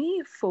Sydney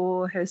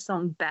for her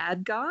song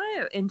Bad Guy.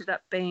 It ended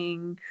up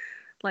being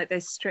like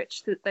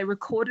they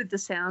recorded the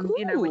sound,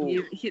 you know, when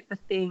you hit the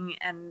thing,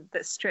 and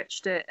that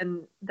stretched it,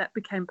 and that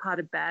became part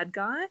of Bad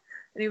Guy.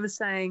 And he was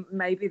saying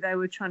maybe they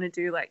were trying to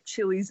do like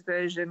Chili's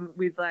version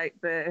with like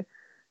the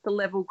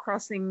level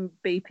crossing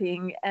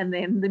beeping and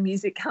then the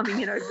music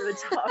coming in over the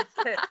top.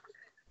 But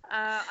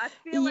I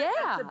feel like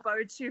that's a bow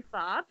too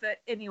far, but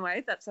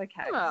anyway, that's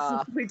okay.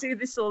 We do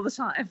this all the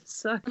time,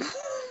 so.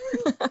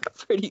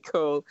 pretty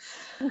cool.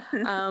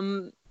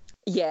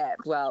 Yeah,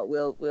 well,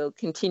 we'll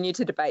continue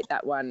to debate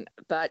that one.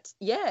 But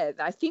yeah,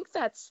 I think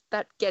that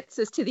gets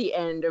us to the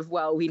end of,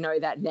 well, we know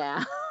that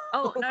now.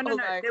 Oh, no.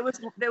 Although-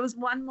 There was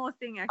one more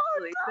thing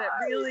actually no. that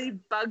really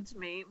bugged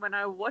me when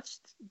I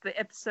watched the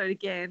episode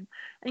again.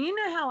 And you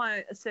know how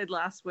I said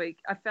last week,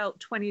 I felt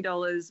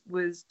 $20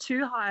 was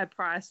too high a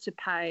price to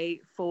pay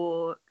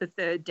for the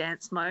third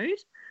dance mode.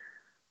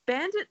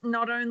 Bandit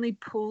not only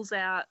pulls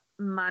out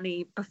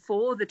money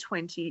before the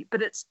 20,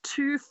 but it's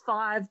two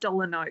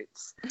 $5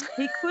 notes.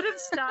 He could have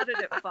started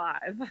at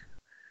 $5.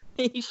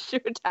 He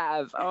should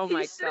have. Oh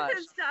my He should gosh.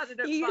 have started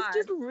at He $5. is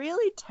just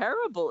really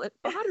terrible at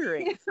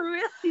bartering. It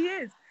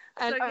really is.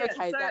 And so,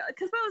 okay,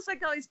 because I was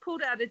like, oh, he's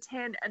pulled out a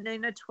 10 and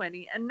then a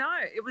 20. And no,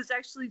 it was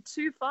actually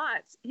two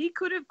 $5s. He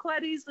could have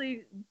quite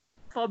easily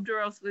fobbed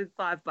her off with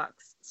 $5.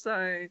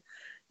 So,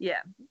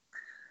 yeah.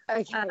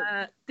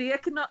 Okay.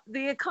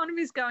 The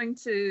economy is going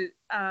to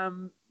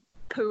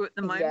poo at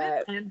the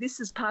moment, and this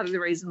is part of the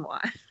reason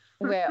why.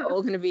 We're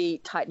all going to be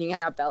tightening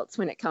our belts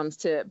when it comes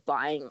to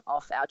buying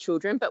off our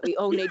children, but we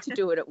all need to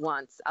do it at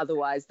once.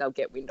 Otherwise, they'll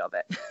get wind of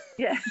it.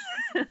 Yeah.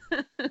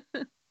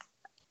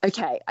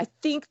 Okay, I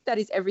think that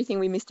is everything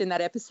we missed in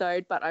that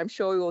episode, but I'm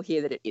sure we will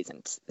hear that it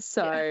isn't.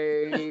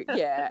 So,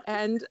 yeah.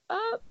 And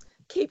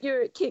keep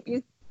your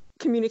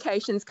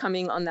communications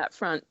coming on that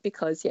front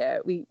because, yeah,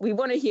 we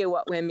want to hear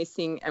what we're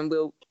missing and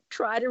we'll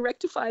try to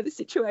rectify the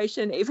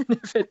situation even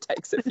if it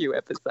takes a few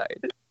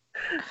episodes.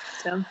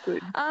 Sounds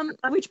good.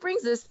 Which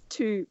brings us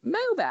to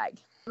Mailbag.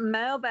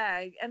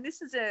 Mailbag, and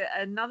this is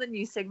another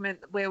new segment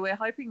where we're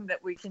hoping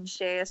that we can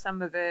share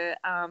some of the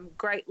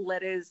great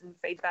letters and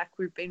feedback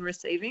we've been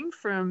receiving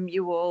from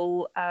you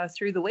all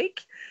through the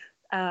week.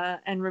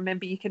 And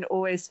remember, you can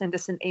always send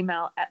us an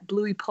email at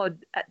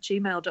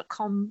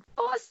blueypod@gmail.com.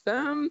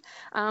 Awesome.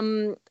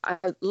 I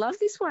love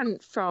this one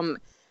from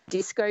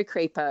Disco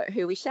Creeper,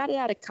 who we shouted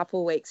out a couple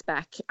of weeks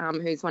back,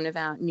 who's one of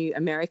our new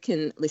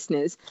American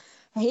listeners.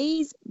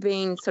 He's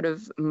been sort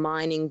of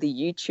mining the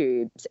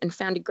YouTubes and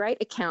found a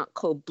great account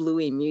called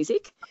Bluey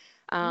Music.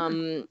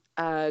 A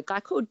guy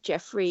called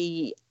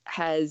Jeffrey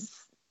has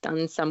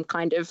done some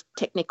kind of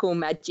technical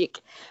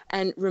magic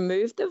and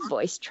removed the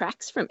voice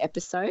tracks from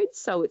episodes,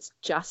 so it's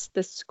just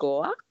the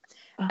score,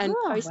 and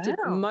posted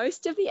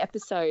most of the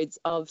episodes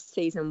of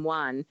season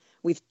 1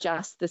 with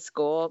just the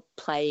score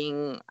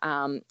playing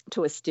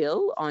to a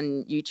still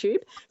on YouTube.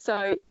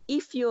 So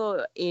if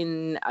you're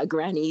in a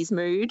granny's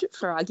mood,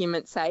 for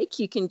argument's sake,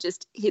 you can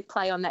just hit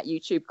play on that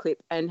YouTube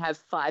clip and have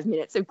 5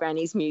 minutes of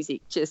granny's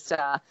music just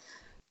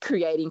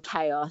creating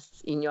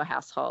chaos in your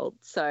household.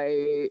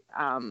 So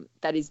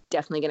that is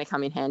definitely going to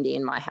come in handy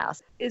in my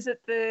house. Is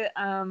it the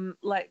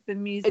like the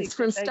music? It's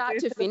from start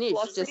to finish,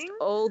 just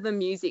all the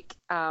music,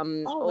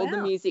 the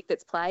music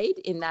that's played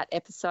in that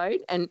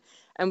episode. And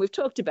we've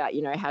talked about,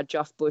 you know, how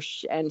Joff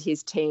Bush and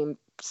his team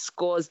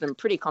scores them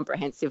pretty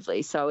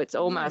comprehensively. So it's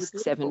almost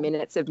 7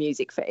 minutes of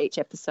music for each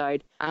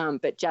episode,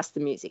 but just the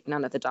music,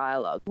 none of the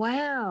dialogue.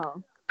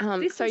 Wow.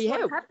 What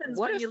happens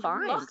when a you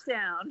find.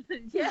 Lockdown.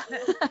 Yeah.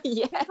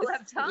 Yes. People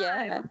have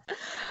time.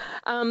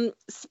 Yeah.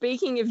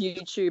 Speaking of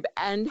YouTube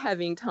and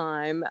having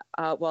time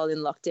while in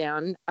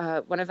lockdown,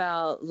 one of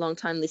our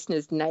longtime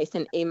listeners,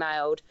 Nathan,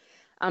 emailed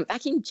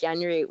back in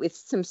January with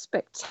some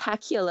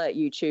spectacular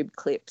YouTube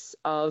clips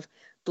of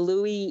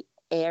Bluey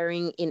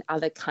airing in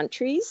other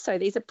countries. So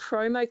these are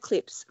promo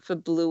clips for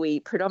Bluey,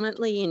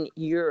 predominantly in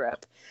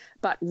Europe,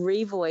 but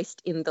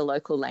revoiced in the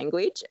local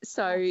language.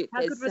 So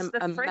there's some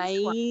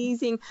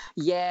amazing,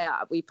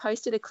 we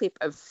posted a clip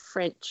of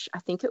French, I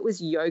think it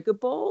was Yoga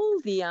Ball,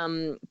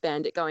 the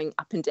bandit going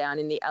up and down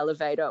in the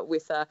elevator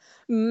with a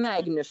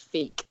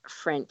magnifique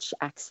French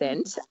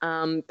accent.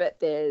 But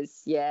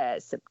there's,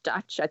 some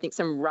Dutch, I think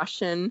some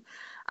Russian.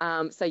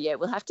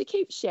 We'll have to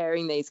keep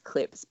sharing these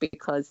clips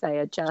because they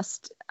are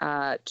just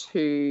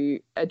too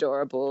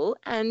adorable.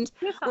 And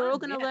we're all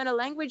going to learn a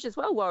language as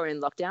well while we're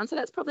in lockdown. So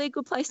that's probably a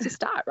good place to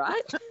start, right?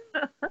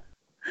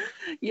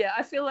 Yeah,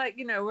 I feel like,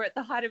 you know, we're at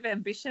the height of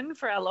ambition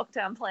for our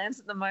lockdown plans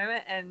at the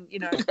moment. And, you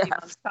know, in a few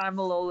months' time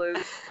we'll all,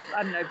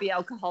 be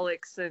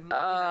alcoholics and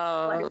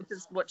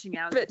just watching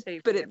our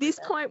TV. But at this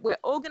point, we're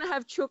all going to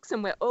have chooks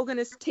and we're all going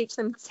to teach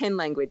them 10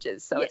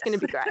 languages. So it's going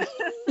to be great.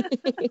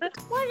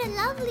 What a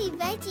lovely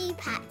veggie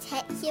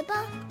patch,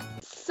 Cuba.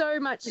 So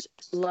much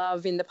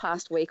love in the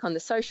past week on the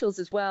socials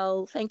as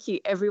well. Thank you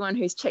everyone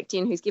who's checked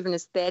in, who's given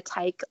us their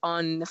take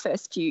on the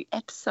first few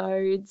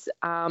episodes.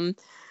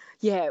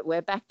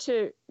 We're back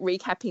to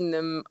recapping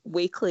them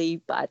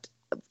weekly, but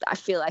I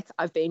feel like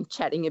I've been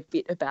chatting a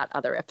bit about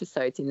other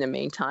episodes in the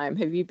meantime.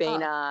 Have you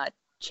been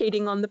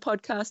cheating on the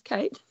podcast,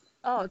 Kate?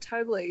 Oh,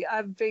 totally.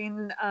 I've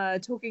been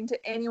talking to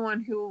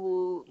anyone who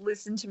will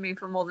listen to me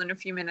for more than a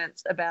few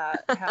minutes about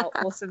how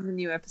awesome the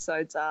new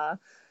episodes are.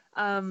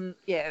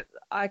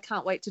 I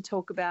can't wait to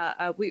talk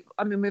about we've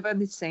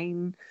only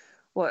seen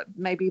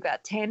maybe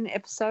about 10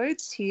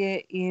 episodes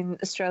here in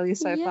Australia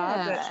so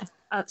far,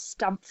 but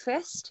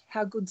Stumpfest,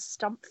 how good's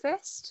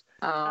Stumpfest?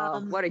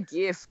 What a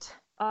gift.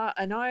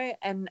 I know,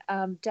 and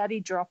Daddy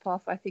Drop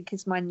Off I think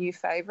is my new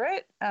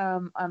favourite.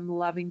 I'm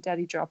loving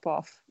Daddy Drop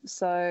Off.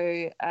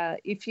 So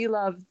if you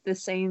love the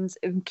scenes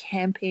of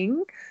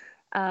camping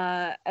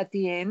at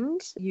the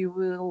end, you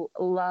will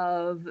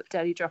love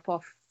Daddy Drop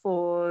Off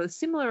for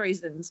similar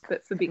reasons,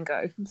 but for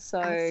bingo. So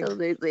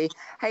Absolutely.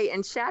 Hey,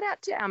 and shout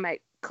out to our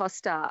mate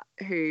Costa,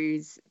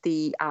 who's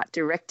the art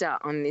director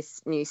on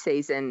this new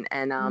season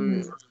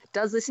and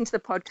does listen to the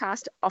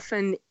podcast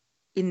often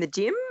in the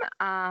gym,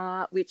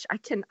 which I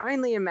can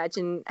only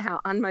imagine how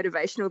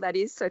unmotivational that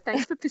is. So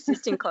thanks for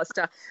persisting,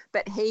 Costa.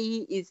 But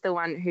he is the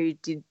one who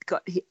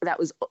that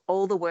was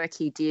all the work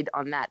he did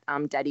on that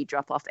Daddy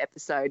Drop Off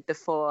episode, the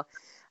 4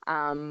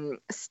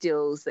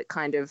 stills that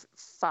kind of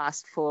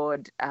fast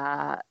forward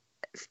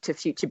to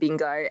future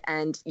bingo,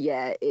 and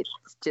yeah, it's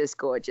just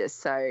gorgeous.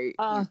 So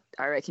I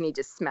reckon he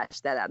just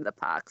smashed that out of the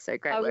park. So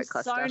great work,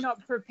 Costa. I was so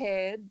not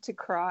prepared to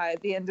cry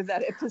at the end of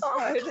that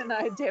episode, and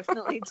I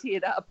definitely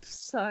teared up.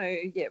 So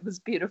yeah, it was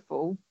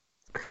beautiful.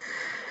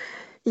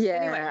 Yeah.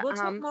 Anyway, we'll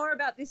talk more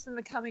about this in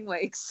the coming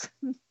weeks.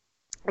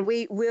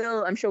 We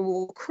will. I'm sure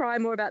we'll cry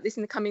more about this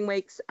in the coming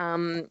weeks.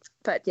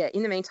 But yeah,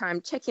 in the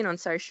meantime, check in on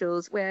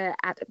socials. We're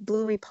at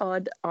Bluey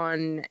Pod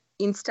on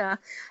Insta,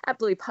 at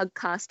Bluey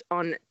Podcast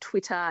on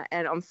Twitter,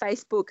 and on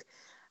Facebook.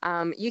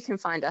 You can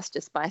find us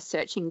just by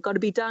searching Gotta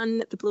Be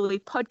Done, the Bluey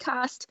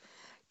Podcast.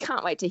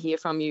 Can't wait to hear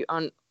from you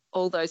on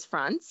all those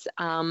fronts.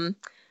 And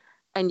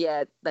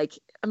yeah, like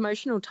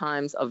emotional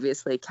times,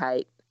 obviously,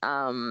 Kate.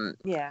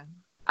 Yeah.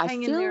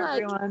 Hang in there,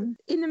 everyone.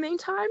 In the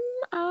meantime,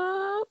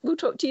 we'll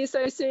talk to you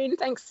so soon.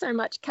 Thanks so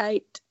much,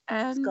 Kate.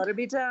 It's gotta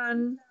be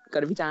done.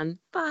 Gotta be done.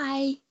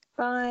 Bye.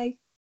 Bye.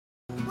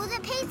 Will the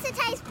pizza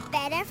taste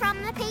better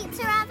from the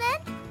pizza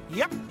oven?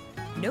 Yep.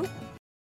 Nope.